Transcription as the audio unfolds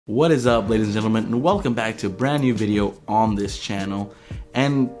What is up, ladies and gentlemen, and welcome back to a brand new video on this channel.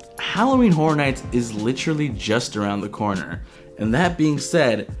 And Halloween Horror Nights is literally just around the corner. And that being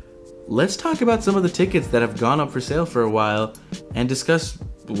said, let's talk about some of the tickets that have gone up for sale for a while and discuss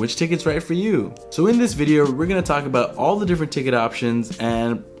which ticket's right for you. So in this video, we're going to talk about all the different ticket options,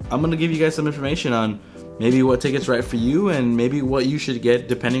 and I'm going to give you guys some information on maybe what ticket's right for you and maybe what you should get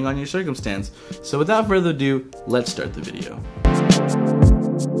depending on your circumstance. So without further ado, let's start the video.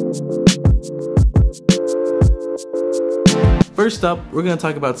 First up, we're going to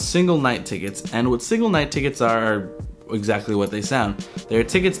talk about single night tickets, and what single night tickets are exactly what they sound. They're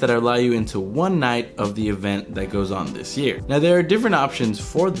tickets that allow you into one night of the event that goes on this year. Now there are different options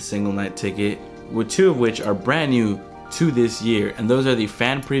for the single night ticket, with two of which are brand new to this year, and those are the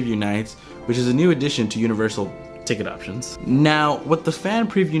fan preview nights, which is a new addition to Universal ticket options. Now what the fan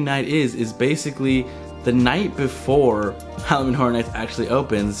preview night is basically the night before Halloween Horror Nights actually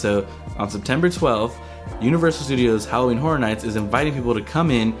opens. So on September 12th, Universal Studios Halloween Horror Nights is inviting people to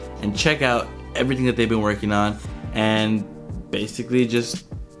come in and check out everything that they've been working on and basically just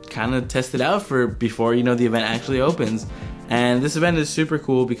kind of test it out for before the event actually opens. And this event is super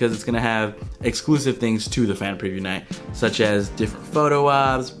cool because it's going to have exclusive things to the fan preview night, such as different photo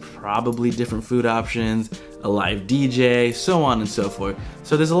ops, probably different food options, a live DJ, so on and so forth.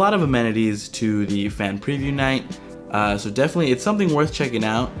 So there's a lot of amenities to the fan preview night. So definitely it's something worth checking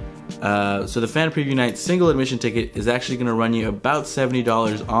out. So the fan preview night single admission ticket is actually going to run you about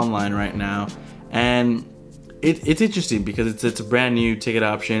 $70 online right now, and it's interesting because it's a brand new ticket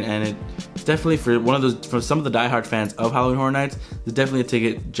option, and it's definitely for some of the diehard fans of Halloween Horror Nights. It's definitely a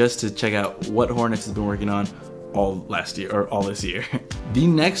ticket just to check out what Horror Nights has been working on all last year or all this year. The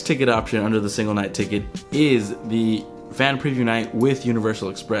next ticket option under the single night ticket is the fan preview night with Universal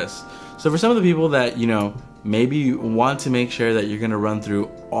Express. So for some of the people that maybe you want to make sure that you're going to run through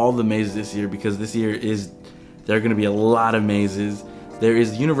all the mazes this year, because this year there are going to be a lot of mazes. There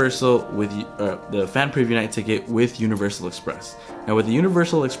is Universal with the fan preview night ticket with Universal Express. Now what the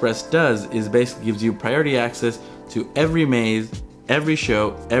Universal Express does is basically gives you priority access to every maze, every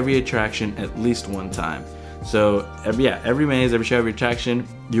show, every attraction at least one time. So every maze, every show, every attraction,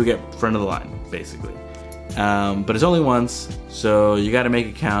 you get front of the line basically. But it's only once, so you got to make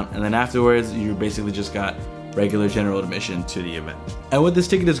it count, and then afterwards you basically just got regular general admission to the event. And what this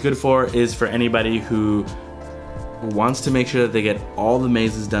ticket is good for is for anybody who wants to make sure that they get all the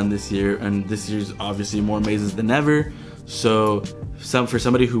mazes done this year, and this year's obviously more mazes than ever. So for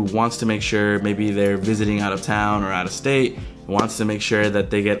somebody who wants to make sure maybe they're visiting out of town or out of state, wants to make sure that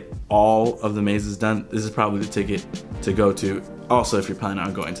they get all of the mazes done, this is probably the ticket to go to. Also, if you're planning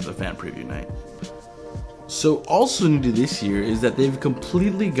on going to the fan preview night. So also new to this year is that they've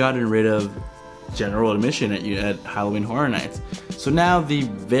completely gotten rid of general admission at Halloween Horror Nights. So now the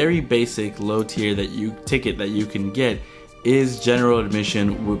very basic low tier ticket that you can get is general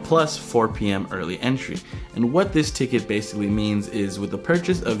admission with plus 4 p.m. early entry. And what this ticket basically means is with the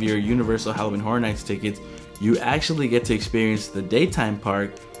purchase of your Universal Halloween Horror Nights tickets, you actually get to experience the daytime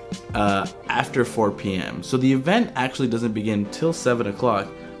park after 4 p.m. So the event actually doesn't begin till 7 o'clock.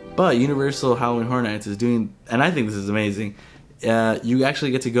 But Universal Halloween Horror Nights is doing, and I think this is amazing, you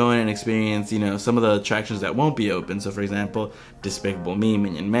actually get to go in and experience, some of the attractions that won't be open. So for example, Despicable Me,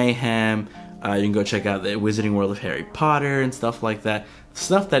 Minion Mayhem, you can go check out the Wizarding World of Harry Potter and stuff like that.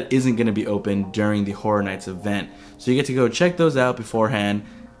 Stuff that isn't going to be open during the Horror Nights event. So you get to go check those out beforehand,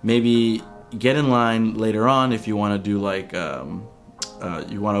 maybe get in line later on if you want to do like,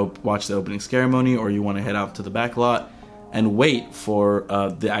 you want to watch the opening ceremony, or you want to head out to the back lot and wait for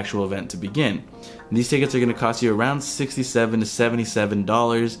the actual event to begin. And these tickets are going to cost you around $67 to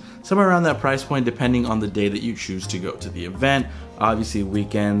 $77, somewhere around that price point depending on the day that you choose to go to the event. Obviously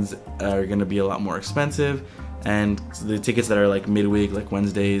weekends are going to be a lot more expensive, and the tickets that are like midweek, like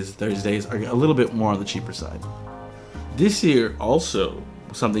Wednesdays, Thursdays, are a little bit more on the cheaper side. This year also,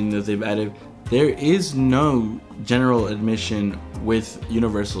 something that they've added, there is no general admission with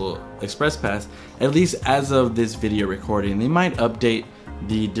Universal Express Pass, at least as of this video recording. They might update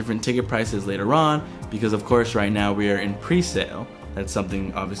the different ticket prices later on, because of course right now we are in pre-sale. That's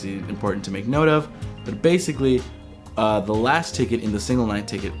something obviously important to make note of. But basically, the last ticket in the single night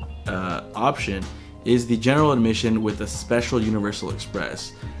ticket option is the general admission with a special Universal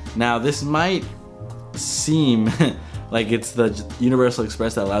Express. Now this might seem like it's the Universal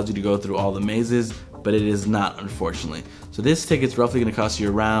Express that allows you to go through all the mazes, but it is not, unfortunately. So this ticket's roughly going to cost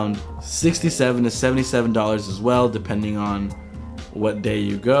you around $67 to $77 as well, depending on what day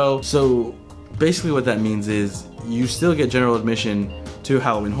you go. So basically what that means is you still get general admission to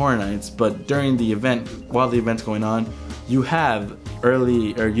Halloween Horror Nights, but during the event, while the event's going on, you have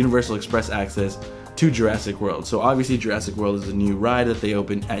early or Universal Express access to Jurassic World. So obviously Jurassic World is a new ride that they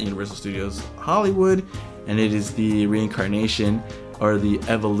opened at Universal Studios Hollywood, and it is the reincarnation or the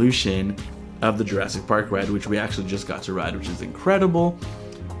evolution of the Jurassic Park ride, which we actually just got to ride, which is incredible.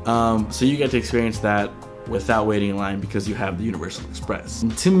 So you get to experience that without waiting in line because you have the Universal Express.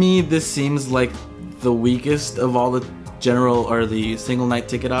 And to me, this seems like the weakest of all the general or the single night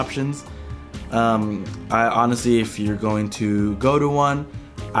ticket options. I honestly, if you're going to go to one,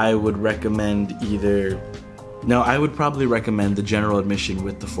 I would recommend I would probably recommend the general admission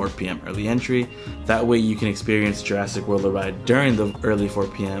with the 4 p.m. early entry. That way you can experience Jurassic World the ride during the early 4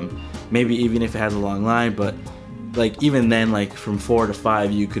 p.m. Maybe even if it has a long line, but like even then, like from 4 to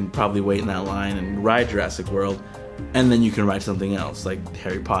 5, you can probably wait in that line and ride Jurassic World, and then you can ride something else like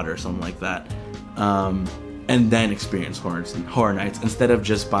Harry Potter or something like that, and then experience Horror Nights instead of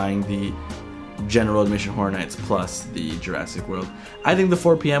just buying the general admission Horror Nights plus the Jurassic World. I think the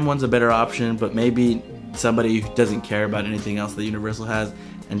 4 p.m. one's a better option, but maybe somebody who doesn't care about anything else that Universal has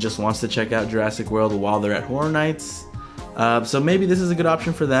and just wants to check out Jurassic World while they're at Horror Nights. So maybe this is a good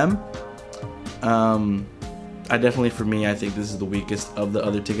option for them. For me, I think this is the weakest of the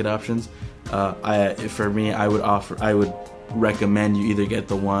other ticket options. I would recommend you either get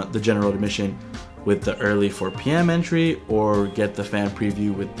the general admission with the early 4 p.m. entry, or get the fan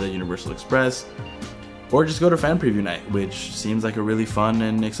preview with the Universal Express, or just go to fan preview night, which seems like a really fun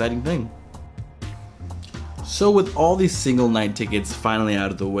and exciting thing. So with all these single night tickets finally out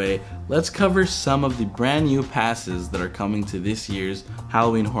of the way, let's cover some of the brand new passes that are coming to this year's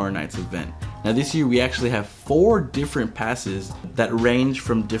Halloween Horror Nights event. Now this year we actually have 4 different passes that range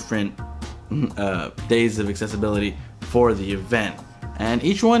from different days of accessibility for the event, and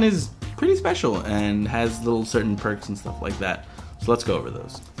each one is pretty special and has little certain perks and stuff like that. So let's go over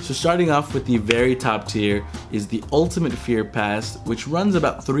those. So starting off with the very top tier is the Ultimate Fear Pass, which runs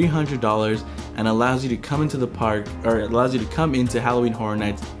about $300 and allows you to come into the park, or allows you to come into Halloween Horror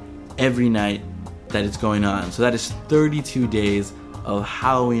Nights every night that it's going on. So that is 32 days of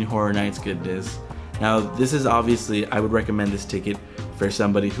Halloween Horror Nights goodness. Now this is obviously, I would recommend this ticket for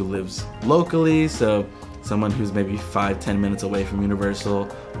somebody who lives locally, so someone who's maybe 5-10 minutes away from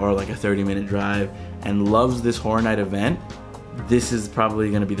Universal, or like a 30-minute drive, and loves this Horror Night event. This is probably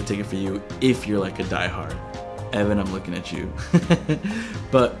going to be the ticket for you if you're like a diehard. Evan, I'm looking at you.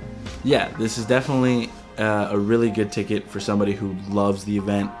 But yeah, this is definitely a really good ticket for somebody who loves the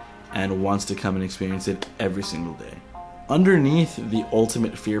event and wants to come and experience it every single day. Underneath the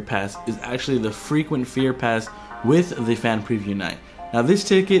Ultimate Fear Pass is actually the Frequent Fear Pass with the Fan Preview Night. Now this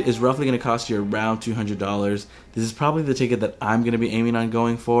ticket is roughly going to cost you around $200. This is probably the ticket that I'm going to be aiming on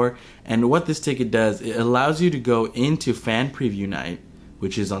going for. And what this ticket does, it allows you to go into Fan Preview Night,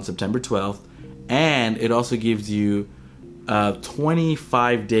 which is on September 12th, and it also gives you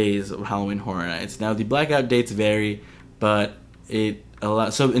 25 days of Halloween Horror Nights. Now the blackout dates vary, but it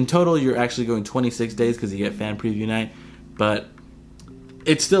allows, so in total you're actually going 26 days because you get Fan Preview Night, but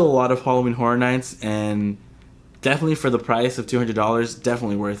it's still a lot of Halloween Horror Nights, and definitely for the price of $200,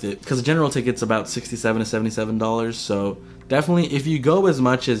 definitely worth it. Because the general ticket's about $67 to $77, so definitely if you go as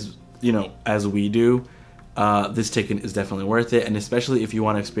much as, as we do, this ticket is definitely worth it. And especially if you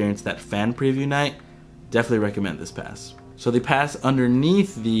want to experience that Fan Preview Night, definitely recommend this pass. So the pass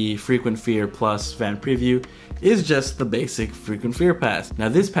underneath the Frequent Fear plus Fan Preview is just the basic Frequent Fear Pass. Now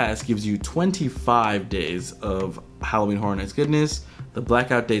this pass gives you 25 days of Halloween Horror Nights goodness. The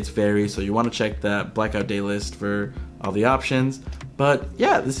blackout dates vary, so you want to check that blackout day list for all the options. But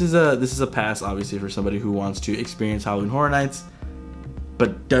yeah, this is a pass obviously for somebody who wants to experience Halloween Horror Nights,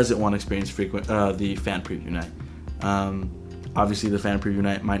 but doesn't want to experience the Fan Preview Night. Obviously, the Fan Preview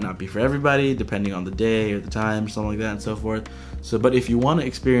Night might not be for everybody, depending on the day or the time, something like that, and so forth. So, but if you want to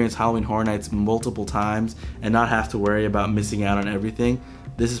experience Halloween Horror Nights multiple times and not have to worry about missing out on everything,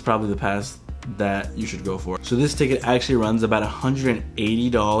 this is probably the pass that you should go for. So this ticket actually runs about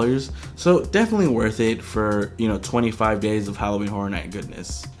 $180, so definitely worth it for 25 days of Halloween Horror Night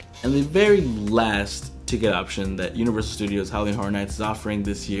goodness. And the very last ticket option that Universal Studios Halloween Horror Nights is offering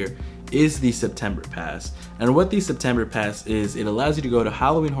this year is the September Pass. And what the September Pass is, it allows you to go to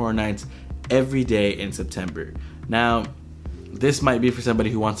Halloween Horror Nights every day in September. Now, this might be for somebody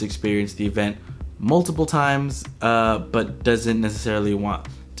who wants to experience the event multiple times, but doesn't necessarily want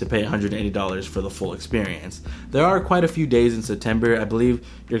to pay $180 for the full experience. There are quite a few days in September. I believe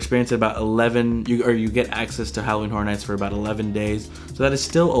you're experiencing about 11, you get access to Halloween Horror Nights for about 11 days. So that is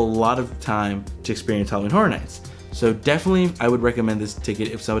still a lot of time to experience Halloween Horror Nights. So definitely, I would recommend this ticket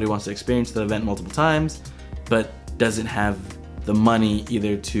if somebody wants to experience the event multiple times, but doesn't have the money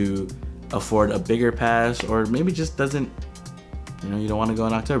either to afford a bigger pass, or maybe just doesn't, you don't want to go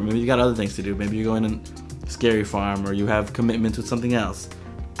in October. Maybe you got other things to do. Maybe you're going in Scary Farm, or you have commitments with something else.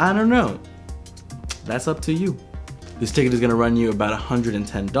 I don't know. That's up to you. This ticket is going to run you about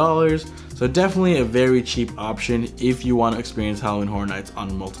 $110, so definitely a very cheap option if you want to experience Halloween Horror Nights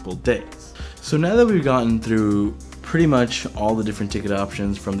on multiple days. So now that we've gotten through pretty much all the different ticket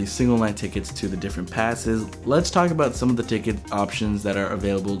options, from the single night tickets to the different passes, let's talk about some of the ticket options that are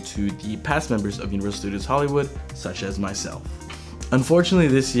available to the pass members of Universal Studios Hollywood, such as myself. Unfortunately,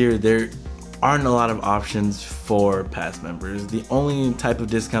 this year there aren't a lot of options for pass members. The only type of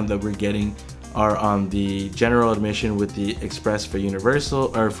discount that we're getting are on the general admission with the express for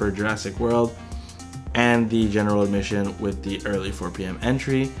Universal or for Jurassic World, and the general admission with the early 4 p.m.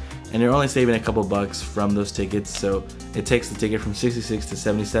 entry. And you're only saving a couple bucks from those tickets, so it takes the ticket from $66 to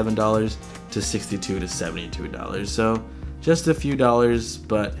 $77 to $62 to $72. So just a few dollars,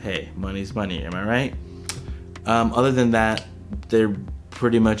 but hey, money's money, am I right? Other than that, there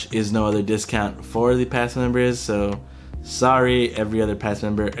pretty much is no other discount for the pass members, so sorry every other pass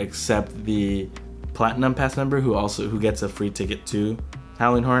member except the Platinum pass member who gets a free ticket to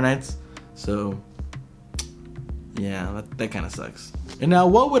Halloween Horror Nights. So yeah, that kind of sucks. And now,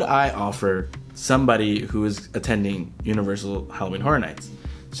 what would I offer somebody who is attending Universal Halloween Horror Nights?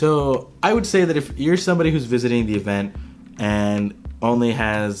 So I would say that if you're somebody who's visiting the event and only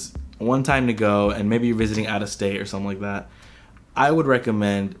has one time to go, and maybe you're visiting out of state or something like that, I would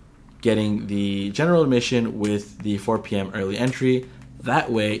recommend getting the general admission with the 4 p.m. early entry.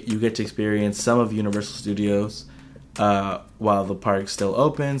 That way you get to experience some of Universal Studios while the park's still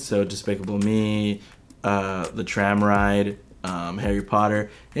open. So Despicable Me, the tram ride, Harry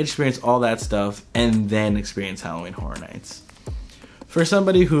Potter, experience all that stuff, and then experience Halloween Horror Nights. For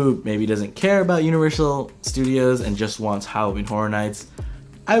somebody who maybe doesn't care about Universal Studios and just wants Halloween Horror Nights,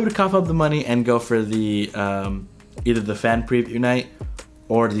 I would cough up the money and go for the either the fan preview night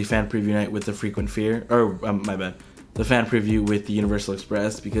or the fan preview night with the Frequent Fear, or the fan preview with the Universal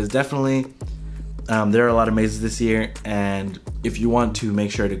Express, because definitely there are a lot of mazes this year, and if you want to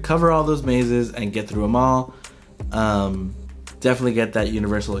make sure to cover all those mazes and get through them all, definitely get that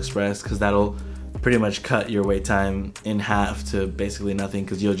Universal Express, because that'll pretty much cut your wait time in half to basically nothing,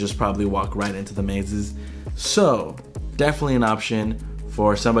 because you'll just probably walk right into the mazes. So definitely an option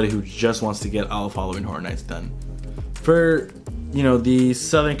for somebody who just wants to get all of Halloween Horror Nights done. For the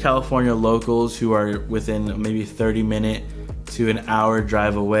Southern California locals who are within maybe 30-minute to an hour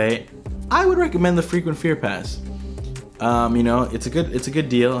drive away, I would recommend the Frequent Fear Pass. It's a good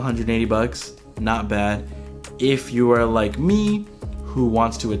deal, $180, not bad. If you are like me, who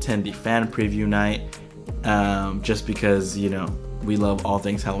wants to attend the fan preview night, just because we love all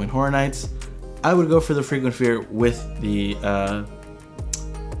things Halloween Horror Nights, I would go for the Frequent Fear with the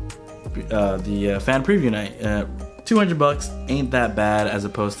fan preview night. $200 ain't that bad as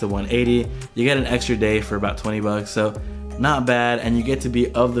opposed to $180. You get an extra day for about $20, so not bad, and you get to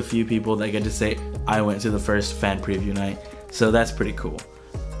be of the few people that get to say, I went to the first fan preview night, so that's pretty cool.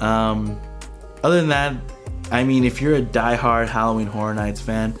 Other than that, if you're a diehard Halloween Horror Nights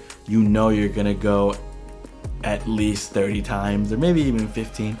fan, you're gonna go at least 30 times, or maybe even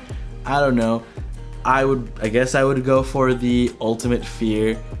 15. I don't know. I guess I would go for the Ultimate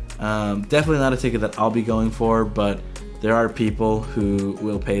Fear. Definitely not a ticket that I'll be going for, but there are people who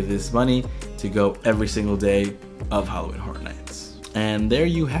will pay this money to go every single day of Halloween Horror Nights. And there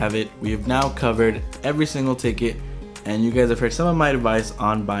you have it. We have now covered every single ticket, and you guys have heard some of my advice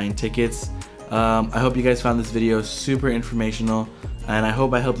on buying tickets. I hope you guys found this video super informational, and I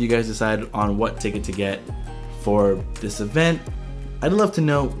hope I helped you guys decide on what ticket to get for this event. I'd love to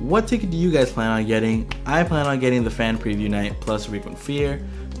know, what ticket do you guys plan on getting? I plan on getting the fan preview night plus Frequent Fear,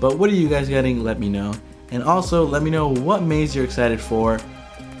 but what are you guys getting? Let me know. And also, let me know what maze you're excited for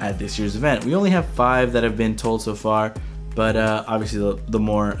at this year's event. We only have 5 that have been told so far, but obviously the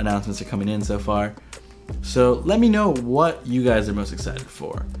more announcements are coming in so far. So let me know what you guys are most excited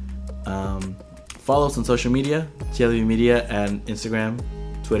for. Follow us on social media, TLV Media, and Instagram,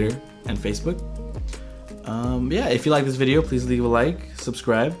 Twitter, and Facebook. Yeah, if you like this video, please leave a like,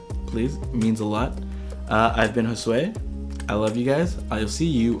 subscribe, please, it means a lot. I've been Josue. I love you guys. I'll see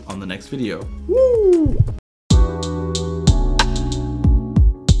you on the next video. Woo!